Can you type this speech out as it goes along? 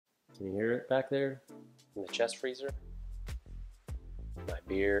Can you hear it back there in the chest freezer? My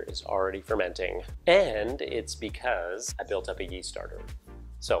beer is already fermenting, and it's because I built up a yeast starter.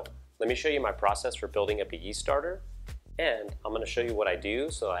 So let me show you my process for building up a yeast starter, and I'm going to show you what I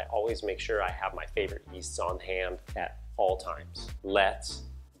do so that I always make sure I have my favorite yeasts on hand at all times. Let's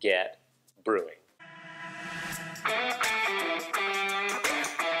get brewing.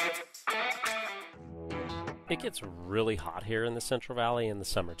 It gets really hot here in the Central Valley in the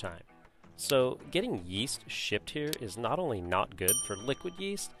summertime. So getting yeast shipped here is not only not good for liquid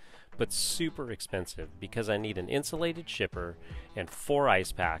yeast, but super expensive because I need an insulated shipper and 4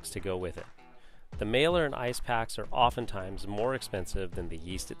 ice packs to go with it. The mailer and ice packs are oftentimes more expensive than the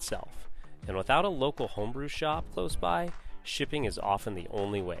yeast itself, and without a local homebrew shop close by, shipping is often the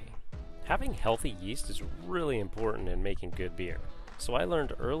only way. Having healthy yeast is really important in making good beer, so I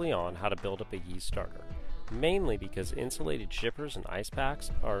learned early on how to build up a yeast starter, mainly because insulated shippers and ice packs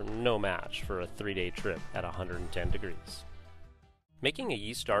are no match for a 3-day trip at 110 degrees. Making a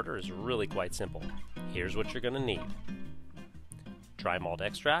yeast starter is really quite simple. Here's what you're going to need. Dry malt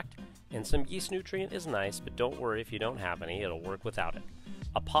extract, and some yeast nutrient is nice, but don't worry if you don't have any, it'll work without it.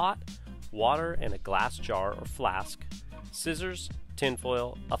 A pot, water, and a glass jar or flask, scissors,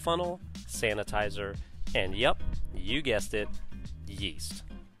 tinfoil, a funnel, sanitizer, and yep, you guessed it, yeast.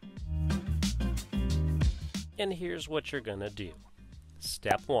 And here's what you're gonna do.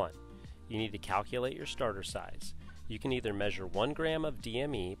 Step 1. You need to calculate your starter size. You can either measure 1 gram of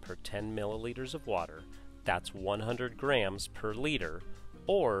DME per 10 milliliters of water, that's 100 grams per liter,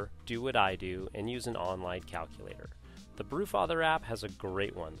 or do what I do and use an online calculator. The Brewfather app has a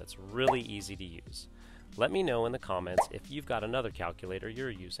great one that's really easy to use. Let me know in the comments if you've got another calculator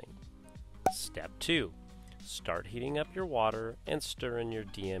you're using. Step 2. Start heating up your water and stir in your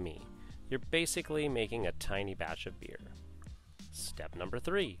DME. You're basically making a tiny batch of beer. Step number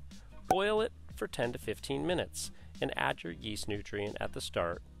 3. Boil it for 10 to 15 minutes and add your yeast nutrient at the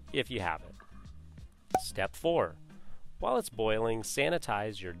start if you have it. Step 4. While it's boiling,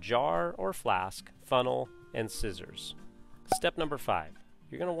 sanitize your jar or flask, funnel, and scissors. Step number 5.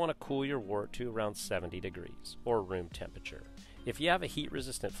 You're going to want to cool your wort to around 70 degrees or room temperature. If you have a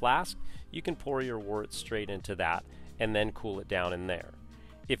heat-resistant flask, you can pour your wort straight into that and then cool it down in there.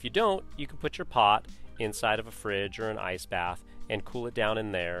 If you don't, you can put your pot inside of a fridge or an ice bath and cool it down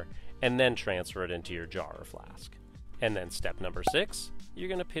in there and then transfer it into your jar or flask. And then step number 6, you're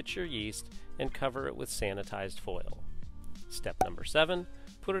going to pitch your yeast and cover it with sanitized foil. Step number 7,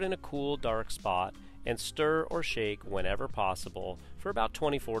 put it in a cool, dark spot and stir or shake whenever possible for about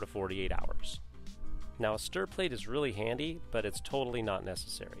 24 to 48 hours. Now a stir plate is really handy, but it's totally not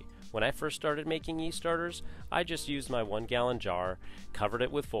necessary. When I first started making yeast starters, I just used my 1-gallon jar, covered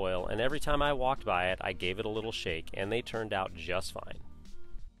it with foil, and every time I walked by it, I gave it a little shake, and they turned out just fine.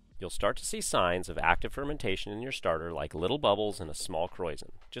 You'll start to see signs of active fermentation in your starter like little bubbles and a small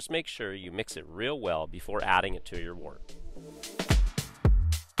krausen. Just make sure you mix it real well before adding it to your wort.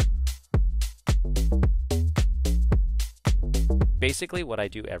 Basically what I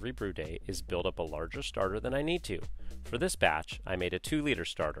do every brew day is build up a larger starter than I need to. For this batch, I made a 2-liter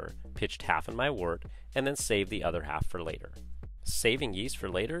starter, pitched half in my wort, and then saved the other half for later. Saving yeast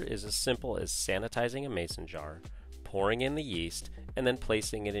for later is as simple as sanitizing a mason jar, pouring in the yeast, and then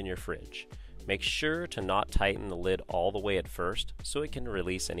placing it in your fridge. Make sure to not tighten the lid all the way at first so it can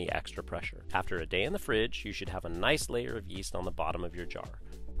release any extra pressure. After a day in the fridge, you should have a nice layer of yeast on the bottom of your jar.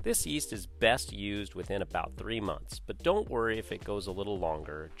 This yeast is best used within about 3 months, but don't worry if it goes a little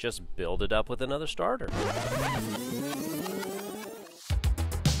longer, just build it up with another starter.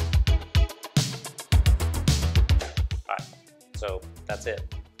 Alright, so that's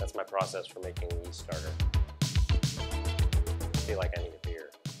it. That's my process for making a yeast starter. I feel like I need a beer.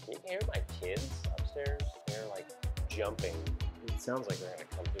 Can you hear my kids upstairs? They're like jumping. It sounds like they're gonna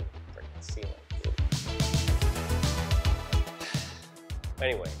come through the freaking ceiling.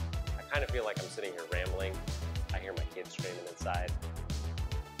 Anyway, I kind of feel like I'm sitting here rambling. I hear my kids screaming inside.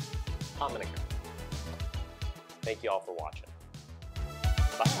 I'm gonna go. Thank you all for watching.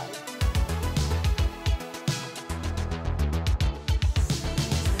 Bye.